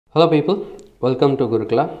Hello people, welcome to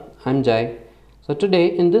Gurukula. I'm Jai. So today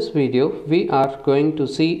in this video we are going to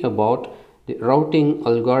see about the routing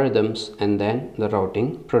algorithms and then the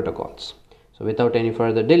routing protocols. So without any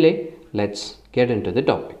further delay, let's get into the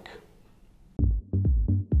topic.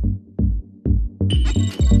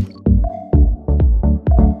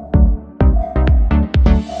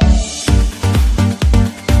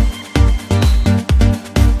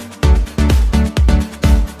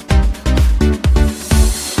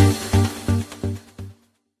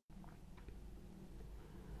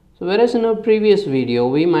 So whereas in our previous video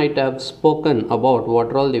we might have spoken about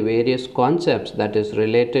what are all the various concepts that is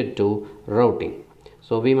related to routing.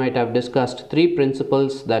 So we might have discussed three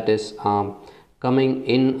principles that is coming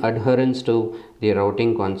in adherence to the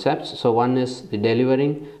routing concepts. So one is the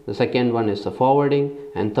delivering, the second one is the forwarding,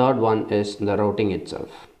 and third one is the routing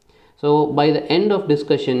itself. So by the end of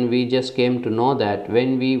discussion we just came to know that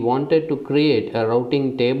when we wanted to create a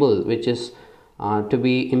routing table which is to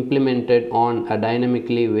be implemented on a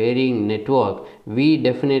dynamically varying network, we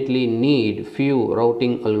definitely need few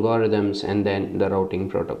routing algorithms and then the routing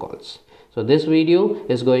protocols. So this video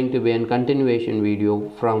is going to be a continuation video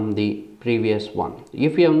from the previous one.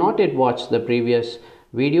 If you have not yet watched the previous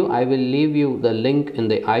video, I will leave you the link in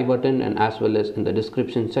the I button and as well as in the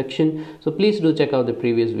description section. So please do check out the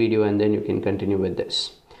previous video and then you can continue with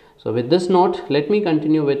this. So with this note, let me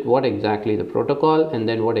continue with what exactly the protocol and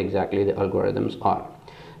then what exactly the algorithms are.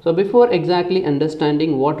 So before exactly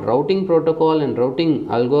understanding what routing protocol and routing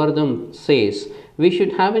algorithm says, we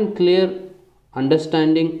should have a clear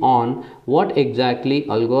understanding on what exactly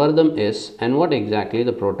algorithm is and what exactly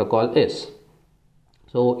the protocol is.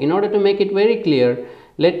 So in order to make it very clear,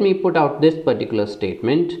 let me put out this particular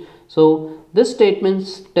statement. So this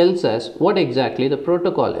statement tells us what exactly the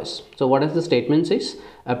protocol is. So what does the statement says?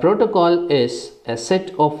 A protocol is a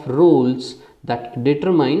set of rules that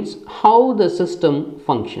determines how the system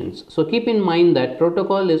functions. So keep in mind that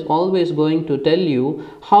protocol is always going to tell you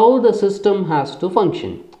how the system has to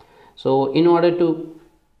function. So in order to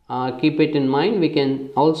keep it in mind, we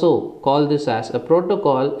can also call this as a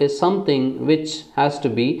protocol is something which has to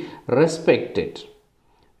be respected.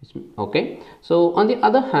 Okay, so on the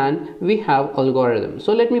other hand we have algorithm.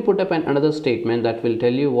 So let me put up another statement that will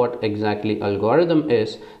tell you what exactly algorithm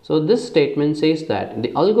is. So this statement says that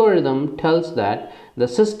the algorithm tells that the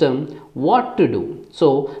system what to do.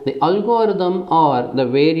 So the algorithm are the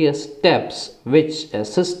various steps which a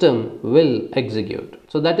system will execute.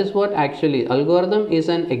 So that is what actually algorithm is,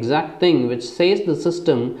 an exact thing which says the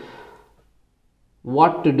system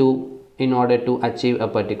what to do in order to achieve a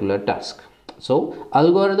particular task. So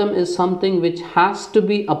algorithm is something which has to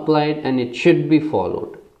be applied and it should be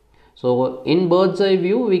followed. So in bird's eye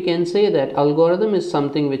view we can say that algorithm is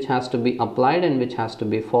something which has to be applied and which has to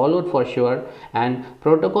be followed for sure, and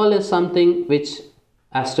protocol is something which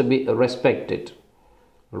has to be respected,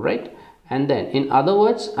 right? And then in other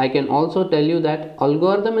words I can also tell you that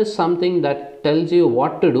algorithm is something that tells you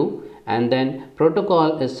what to do and then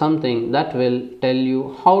protocol is something that will tell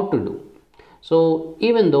you how to do. So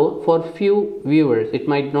even though for few viewers it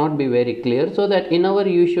might not be very clear, so that in our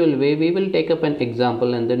usual way we will take up an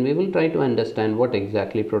example and then we will try to understand what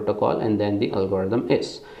exactly protocol and then the algorithm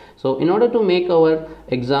is. So in order to make our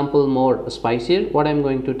example more spicier, what I'm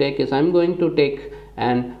going to take is I'm going to take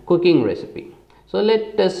an cooking recipe. So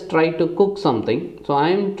let us try to cook something. So I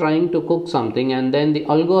am trying to cook something and then the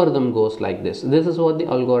algorithm goes like this. This is what the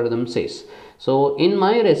algorithm says. So in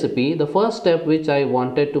my recipe, the first step which I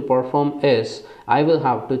wanted to perform is I will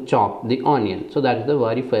have to chop the onion. So that is the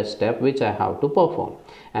very first step which I have to perform.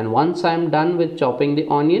 And once I am done with chopping the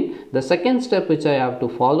onion, the second step which I have to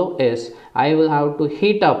follow is I will have to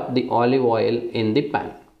heat up the olive oil in the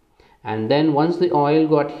pan. And then once the oil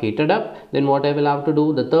got heated up, then what I will have to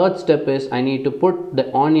do, the third step is I need to put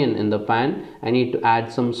the onion in the pan. I need to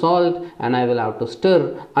add some salt and I will have to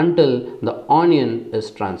stir until the onion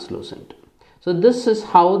is translucent. So this is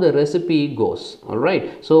how the recipe goes.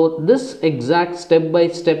 Alright, so this exact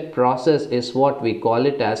step-by-step process is what we call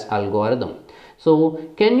it as algorithm.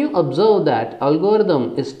 So can you observe that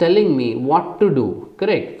algorithm is telling me what to do,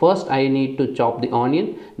 correct? First I need to chop the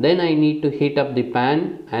onion, then I need to heat up the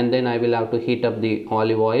pan and then I will have to heat up the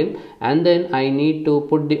olive oil and then I need to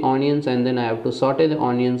put the onions and then I have to saute the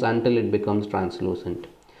onions until it becomes translucent.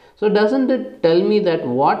 So doesn't it tell me that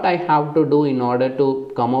what I have to do in order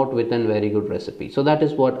to come out with a very good recipe? So that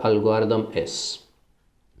is what algorithm is.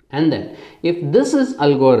 And then if this is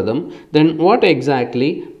algorithm, then what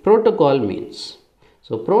exactly protocol means?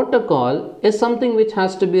 So protocol is something which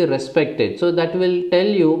has to be respected. So that will tell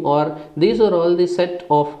you, or these are all the set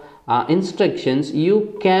of instructions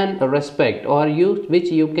you can respect or which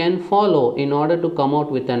you can follow in order to come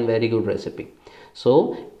out with a very good recipe.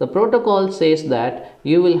 So the protocol says that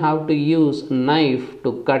you will have to use knife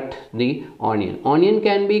to cut the onion. Onion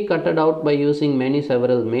can be cutted out by using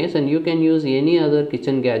several ways, and you can use any other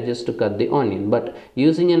kitchen gadgets to cut the onion, but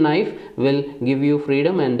using a knife will give you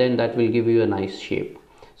freedom, and then that will give you a nice shape.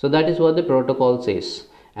 So that is what the protocol says.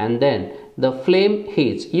 And then the flame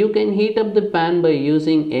heats. You can heat up the pan by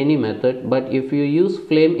using any method, but if you use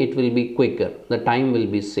flame it will be quicker, the time will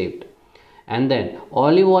be saved. And then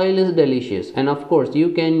olive oil is delicious, and of course you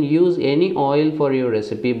can use any oil for your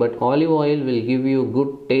recipe, but olive oil will give you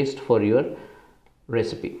good taste for your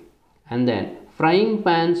recipe. And then frying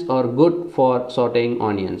pans are good for sauteing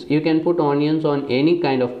onions. You can put onions on any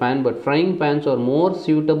kind of pan, but frying pans are more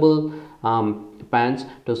suitable pans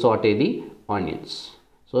to saute the onions.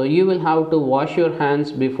 So you will have to wash your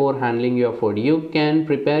hands before handling your food. You can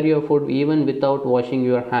prepare your food even without washing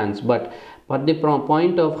your hands, but for the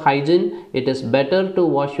point of hygiene, it is better to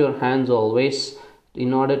wash your hands always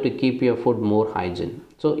in order to keep your food more hygiene.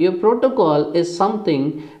 So your protocol is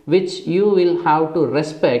something which you will have to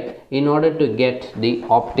respect in order to get the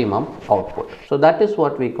optimum output. So that is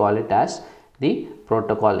what we call it as the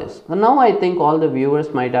protocol is. So now I think all the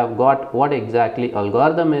viewers might have got what exactly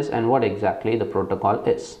algorithm is and what exactly the protocol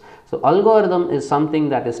is. So algorithm is something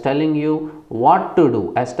that is telling you what to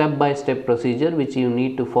do, a step-by-step procedure which you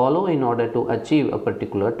need to follow in order to achieve a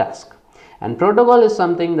particular task. And protocol is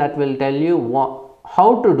something that will tell you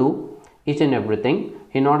how to do each and everything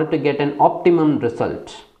in order to get an optimum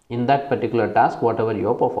result in that particular task, whatever you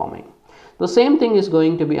are performing. The same thing is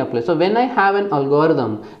going to be applied. So when I have an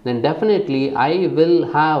algorithm, then definitely I will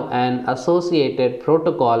have an associated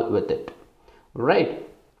protocol with it, right?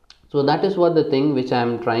 So that is what the thing which I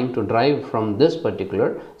am trying to drive from this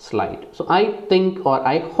particular slide. So I think, or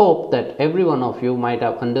I hope that every one of you might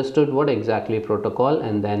have understood what exactly protocol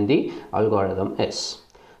and then the algorithm is.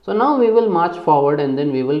 So now we will march forward and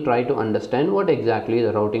then we will try to understand what exactly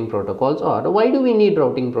the routing protocols are. Why do we need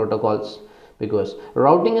routing protocols? Because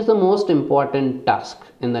routing is the most important task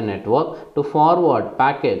in the network to forward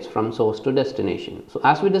packets from source to destination. So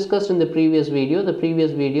as we discussed in the previous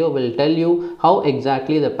video will tell you how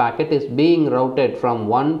exactly the packet is being routed from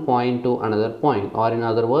one point to another point, or in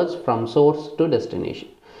other words from source to destination.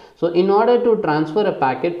 So in order to transfer a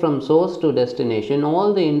packet from source to destination,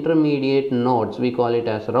 all the intermediate nodes, we call it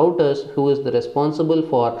as routers, who is the responsible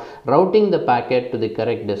for routing the packet to the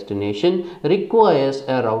correct destination, requires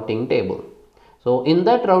a routing table. So in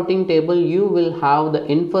that routing table you will have the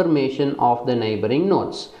information of the neighboring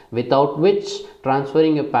nodes, without which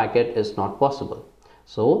transferring a packet is not possible.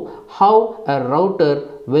 So how a router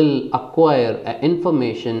will acquire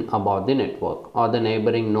information about the network or the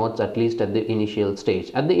neighboring nodes, at least at the initial stage.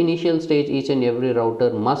 At the initial stage, each and every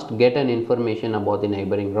router must get an information about the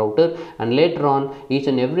neighboring router, and later on each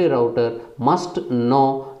and every router must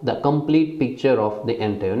know the complete picture of the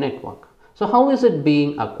entire network. So how is it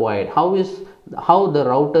being acquired? How the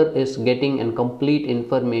router is getting a complete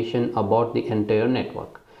information about the entire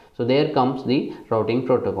network? So there comes the routing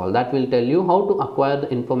protocol that will tell you how to acquire the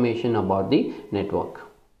information about the network.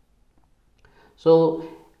 So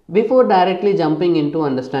before directly jumping into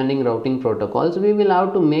understanding routing protocols, we will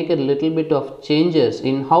have to make a little bit of changes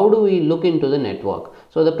in how do we look into the network.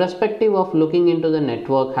 So the perspective of looking into the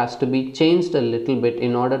network has to be changed a little bit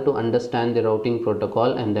in order to understand the routing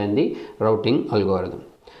protocol and then the routing algorithm.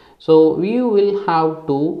 So we will have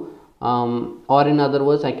to or in other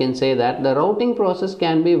words, I can say that the routing process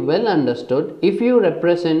can be well understood if you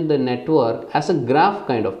represent the network as a graph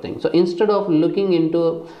kind of thing. So instead of looking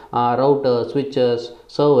into routers, switches,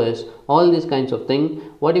 servers, all these kinds of things,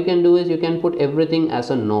 what you can do is you can put everything as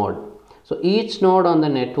a node. So each node on the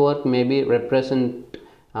network may be represent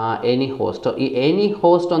any host. So any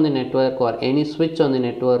host on the network or any switch on the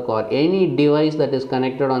network or any device that is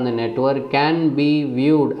connected on the network can be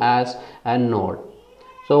viewed as a node.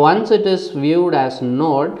 So once it is viewed as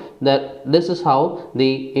node, this is how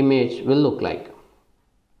the image will look like.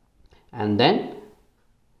 And then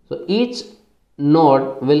so each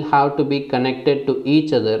node will have to be connected to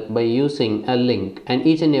each other by using a link, and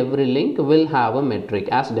each and every link will have a metric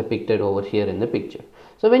as depicted over here in the picture.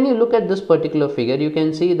 So when you look at this particular figure, you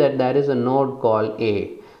can see that there is a node called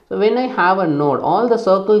A. So when I have a node, all the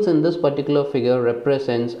circles in this particular figure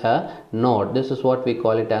represents a node. This is what we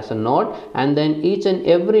call it as a node, and then each and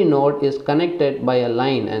every node is connected by a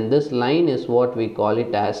line, and this line is what we call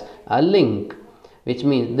it as a link, which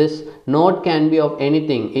means this node can be of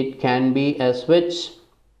anything. It can be a switch,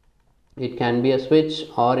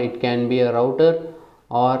 or it can be a router,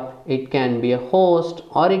 or it can be a host,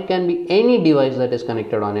 or it can be any device that is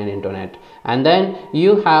connected on an internet. And then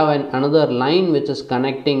you have another line which is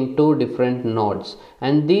connecting two different nodes,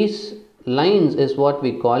 and these lines is what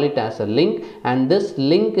we call it as a link. And this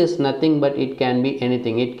link is nothing but it can be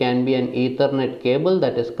anything. It can be an Ethernet cable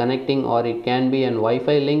that is connecting, or it can be an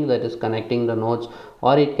Wi-Fi link that is connecting the nodes,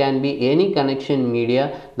 or it can be any connection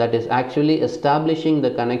media that is actually establishing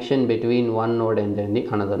the connection between one node and then the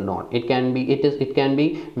another node. It can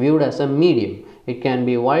be viewed as a medium. It can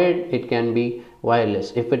be wired, it can be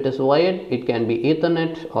wireless. If it is wired, it can be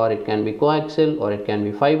Ethernet, or it can be coaxial, or it can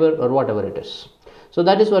be fiber, or whatever it is. So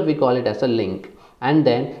that is what we call it as a link. And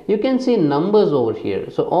then you can see numbers over here.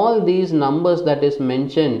 So all these numbers that is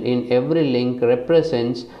mentioned in every link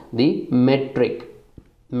represents the metric,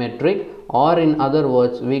 or in other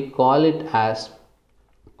words we call it as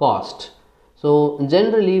cost. So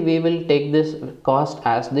generally we will take this cost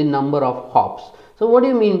as the number of hops. So what do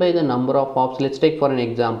you mean by the number of hops? Let's take for an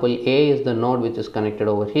example, A is the node which is connected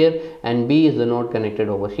over here, and B is the node connected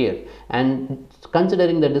over here. And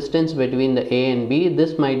considering the distance between the A and B,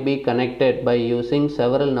 this might be connected by using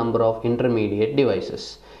several number of intermediate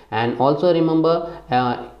devices. And also remember,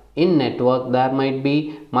 in network there might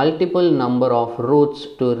be multiple number of routes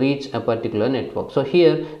to reach a particular network. So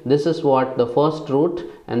here this is what the first route,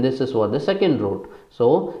 and this is what the second route.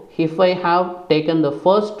 So if I have taken the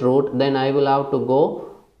first route, then I will have to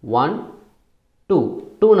go 1, 2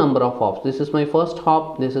 number of hops. This is my first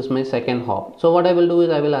hop, this is my second hop. So what I will do is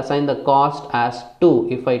I will assign the cost as 2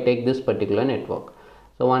 if I take this particular network.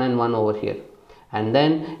 So 1 and 1 over here. And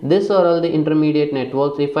then these are all the intermediate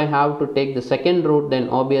networks. If I have to take the second route, then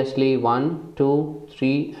obviously 1, 2,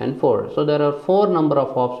 3 and 4. So there are 4 number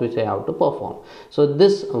of hops which I have to perform. So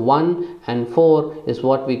this 1 and 4 is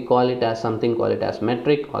what we call it as something called it as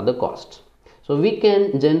metric or the cost. So we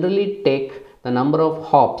can generally take the number of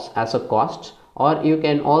hops as a cost, or you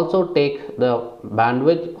can also take the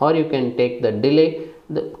bandwidth, or you can take the delay.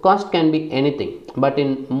 The cost can be anything, but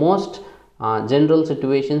in most general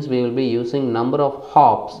situations we will be using number of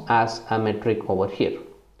hops as a metric over here.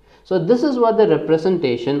 So this is what the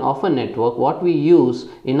representation of a network, what we use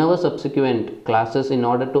in our subsequent classes in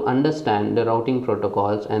order to understand the routing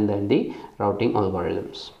protocols and then the routing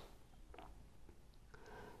algorithms.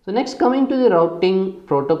 So next, coming to the routing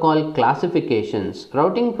protocol classifications.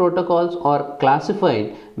 Routing protocols are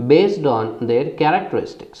classified based on their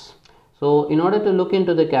characteristics. So in order to look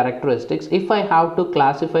into the characteristics, if I have to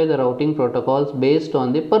classify the routing protocols based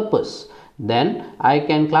on the purpose, then I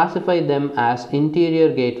can classify them as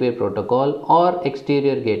interior gateway protocol or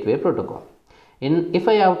exterior gateway protocol. If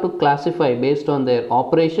I have to classify based on their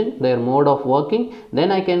operation, their mode of working,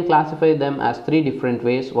 then I can classify them as 3 different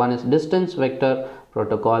ways. One is distance vector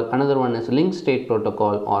protocol, another one is link state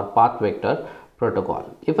protocol or path vector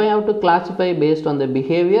protocol. If I have to classify based on the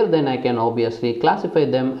behavior, then I can obviously classify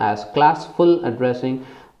them as class full addressing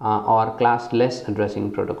or class less addressing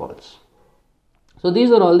protocols. So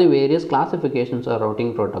these are all the various classifications of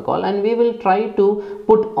routing protocol, and we will try to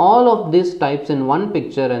put all of these types in one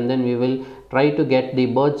picture, and then we will try to get the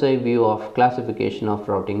bird's eye view of classification of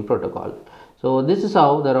routing protocol. So this is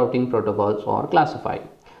how the routing protocols are classified.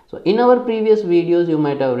 So in our previous videos, you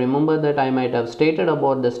might have remembered that I might have stated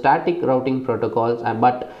about the static routing protocols,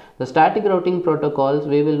 but the static routing protocols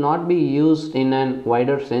we will not be used in a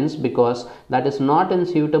wider sense, because that is not a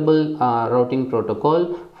suitable routing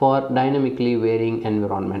protocol for dynamically varying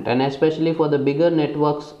environment, and especially for the bigger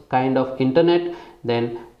networks kind of internet,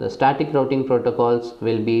 then the static routing protocols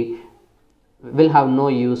will have no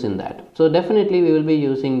use in that. So definitely we will be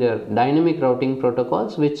using the dynamic routing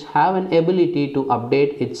protocols, which have an ability to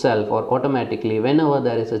update itself or automatically whenever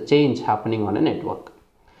there is a change happening on a network.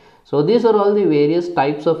 So these are all the various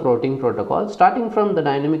types of routing protocols. Starting from the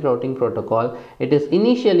dynamic routing protocol, it is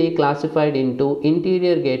initially classified into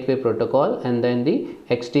interior gateway protocol and then the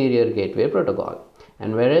exterior gateway protocol.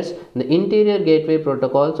 And whereas the interior gateway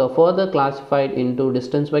protocols are further classified into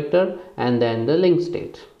distance vector and then the link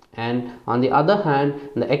state. And on the other hand,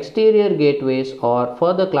 the exterior gateways are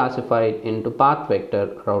further classified into path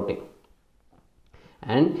vector routing.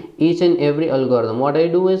 And each and every algorithm, what I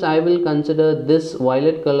do is I will consider this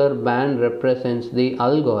violet color band represents the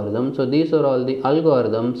algorithm. So these are all the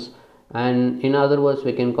algorithms, and in other words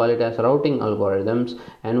we can call it as routing algorithms,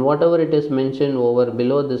 and whatever it is mentioned over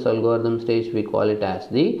below this algorithm stage we call it as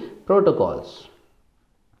the protocols.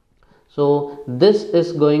 So this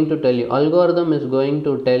is going to tell you, algorithm is going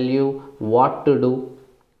to tell you what to do,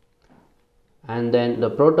 and then the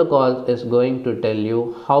protocol is going to tell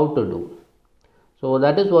you how to do. So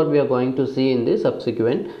that is what we are going to see in the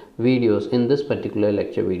subsequent videos in this particular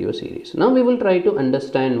lecture video series. Now we will try to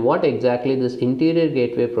understand what exactly this interior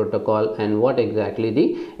gateway protocol and what exactly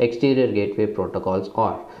the exterior gateway protocols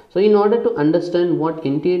are. So in order to understand what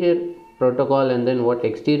interior protocol and then what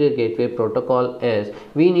exterior gateway protocol is,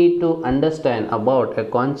 we need to understand about a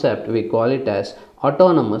concept we call it as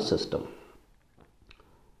autonomous system.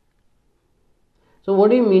 So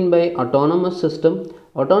what do you mean by autonomous system?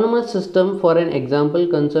 Autonomous system, for an example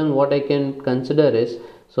concern, what I can consider is,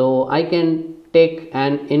 so I can take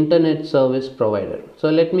an internet service provider. So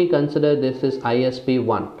let me consider this is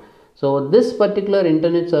ISP1. So this particular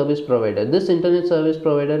internet service provider,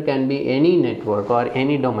 can be any network or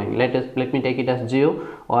any domain. Let me take it as Jio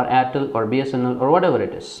or Airtel or BSNL or whatever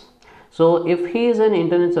it is. So if he is an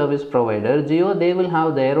internet service provider, Jio, they will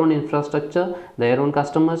have their own infrastructure, their own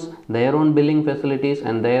customers, their own billing facilities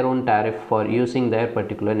and their own tariff for using their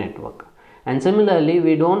particular network. And similarly,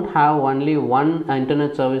 we don't have only one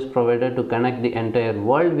internet service provider to connect the entire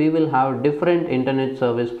world. We will have different internet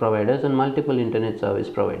service providers and multiple internet service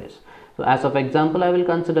providers. So as of example, I will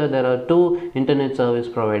consider there are 2 internet service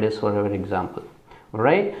providers for our example,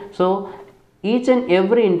 right? So each and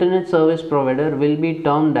every internet service provider will be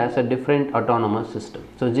termed as a different autonomous system.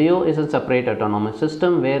 So Jio is a separate autonomous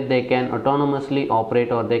system where they can autonomously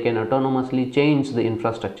operate or they can autonomously change the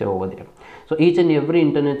infrastructure over there. So each and every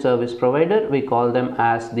internet service provider, we call them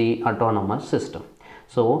as the autonomous system.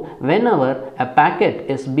 So whenever a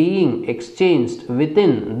packet is being exchanged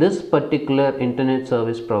within this particular internet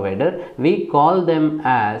service provider, we call them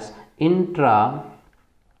as intra-domain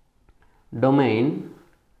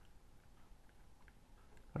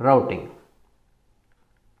routing.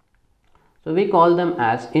 So we call them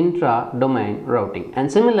as intra-domain routing. And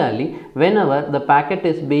similarly, whenever the packet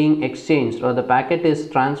is being exchanged or the packet is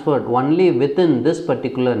transferred only within this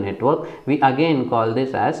particular network, we again call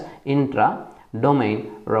this as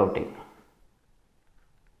intra-domain routing.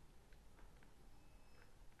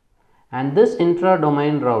 And this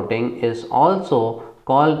intra-domain routing is also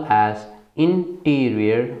called as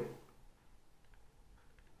interior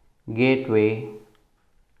gateway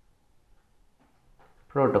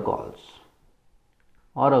protocols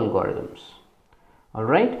or algorithms.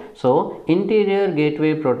 Alright, so interior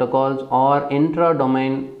gateway protocols or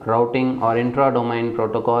intra-domain routing or intra-domain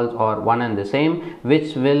protocols are one and the same,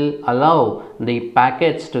 which will allow the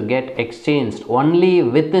packets to get exchanged only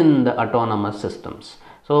within the autonomous systems.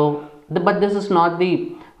 So, but this is not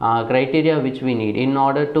the criteria which we need. In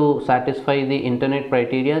order to satisfy the internet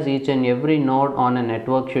criteria, each and every node on a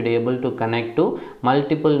network should be able to connect to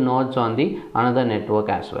multiple nodes on the another network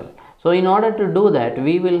as well. So in order to do that,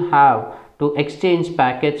 we will have to exchange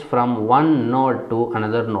packets from one node to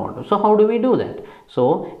another node. So how do we do that?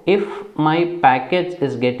 So if my packets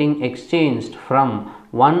is getting exchanged from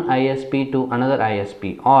one ISP to another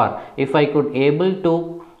ISP, or if I could able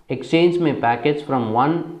to exchange my packets from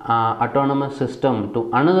one autonomous system to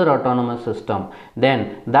another autonomous system,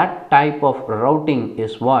 then that type of routing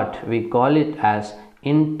is what we call it as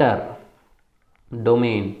inter-domain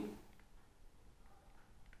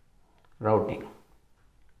routing.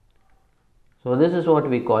 So this is what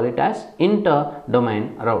we call it as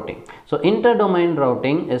inter-domain routing. So inter-domain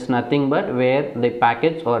routing is nothing but where the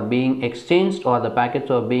packets are being exchanged or the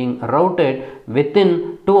packets are being routed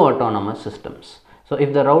within 2 autonomous systems. So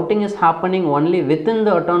if the routing is happening only within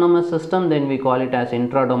the autonomous system, then we call it as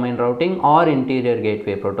intra-domain routing or interior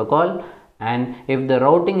gateway protocol. And if the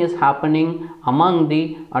routing is happening among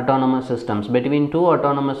the autonomous systems, between 2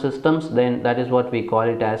 autonomous systems, then that is what we call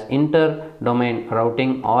it as inter-domain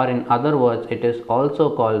routing, or in other words, it is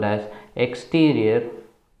also called as exterior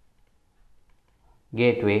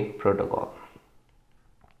gateway protocol.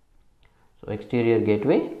 So exterior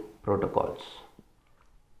gateway protocols.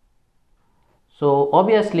 So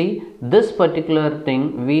obviously this particular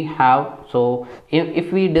thing we have, so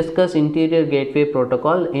if we discuss interior gateway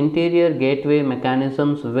protocol, interior gateway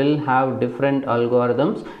mechanisms will have different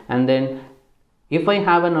algorithms, and then if I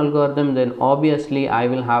have an algorithm, then obviously I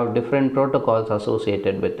will have different protocols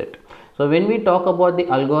associated with it. So when we talk about the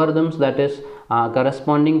algorithms that is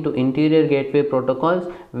corresponding to interior gateway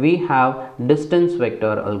protocols, we have distance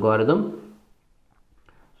vector algorithm.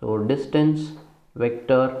 So distance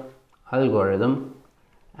vector algorithm,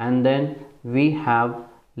 and then we have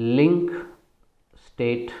link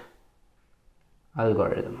state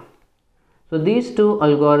algorithm. So these 2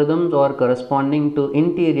 algorithms are corresponding to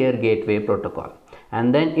interior gateway protocol.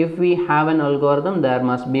 and then if we have an algorithm, there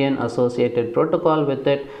must be an associated protocol with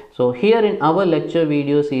it. So here in our lecture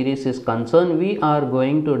video series is concerned, we are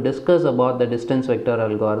going to discuss about the distance vector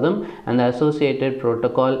algorithm, and the associated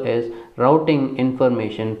protocol is routing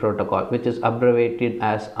information protocol, which is abbreviated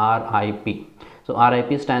as RIP. So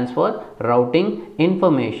RIP stands for routing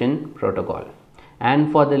information protocol.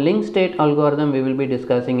 And for the link state algorithm, we will be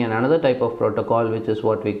discussing another type of protocol, which is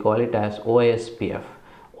what we call it as OSPF,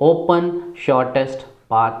 open shortest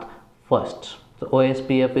path first. So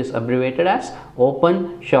OSPF is abbreviated as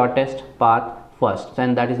open shortest path first,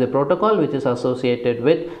 and that is the protocol which is associated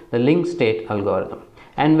with the link state algorithm.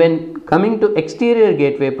 And when coming to exterior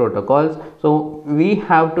gateway protocols, so we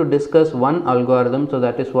have to discuss one algorithm, so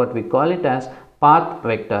that is what we call it as path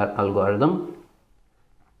vector algorithm.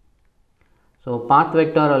 So path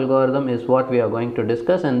vector algorithm is what we are going to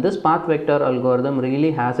discuss, and this path vector algorithm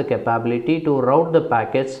really has a capability to route the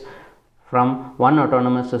packets from one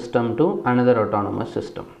autonomous system to another autonomous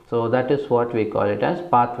system. So that is what we call it as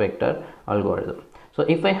path vector algorithm. So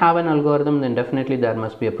if I have an algorithm, then definitely there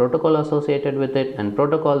must be a protocol associated with it, and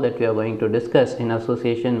protocol that we are going to discuss in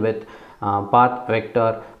association with path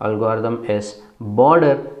vector algorithm is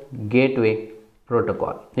border gateway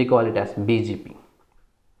protocol. We call it as BGP.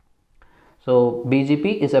 So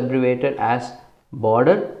BGP is abbreviated as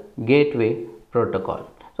border gateway protocol.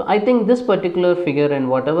 So I think this particular figure and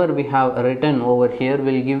whatever we have written over here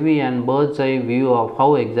will give you an bird's eye view of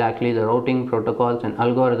how exactly the routing protocols and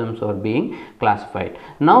algorithms are being classified.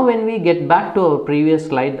 Now when we get back to our previous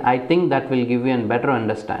slide, I think that will give you a better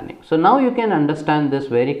understanding. So now you can understand this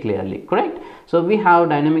very clearly, correct? So we have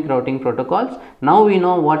dynamic routing protocols. Now we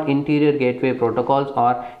know what interior gateway protocols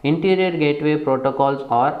are. Interior gateway protocols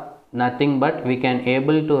are nothing but we can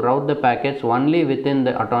able to route the packets only within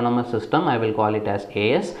the autonomous system. I will call it as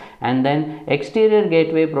AS. And then exterior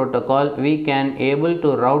gateway protocol, we can able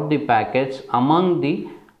to route the packets among the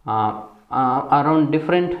around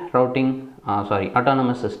different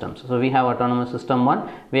autonomous systems. So we have autonomous system 1,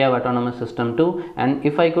 we have autonomous system 2, and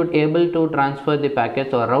if I could able to transfer the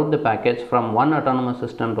packets or route the packets from one autonomous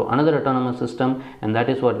system to another autonomous system, and that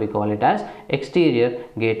is what we call it as exterior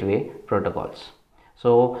gateway protocols.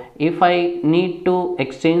 So if I need to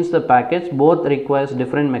exchange the packets, both requires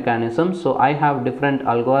different mechanisms. So I have different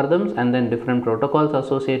algorithms and then different protocols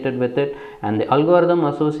associated with it, and the algorithm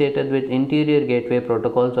associated with interior gateway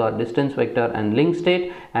protocols are distance vector and link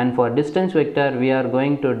state. And for distance vector, we are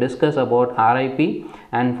going to discuss about RIP,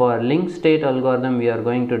 and for link state algorithm, we are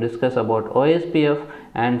going to discuss about OSPF,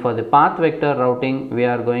 and for the path vector routing, we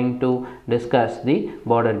are going to discuss the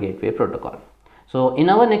border gateway protocol. So in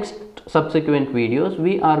our next subsequent videos,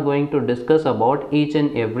 we are going to discuss about each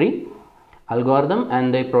and every algorithm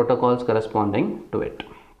and the protocols corresponding to it.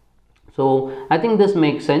 So I think this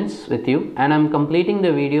makes sense with you, and I am completing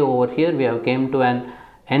the video over here. We have came to an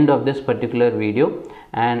end of this particular video,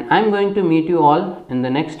 and I am going to meet you all in the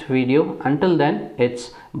next video. Until then,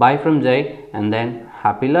 it's bye from Jai, and then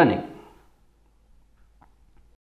happy learning.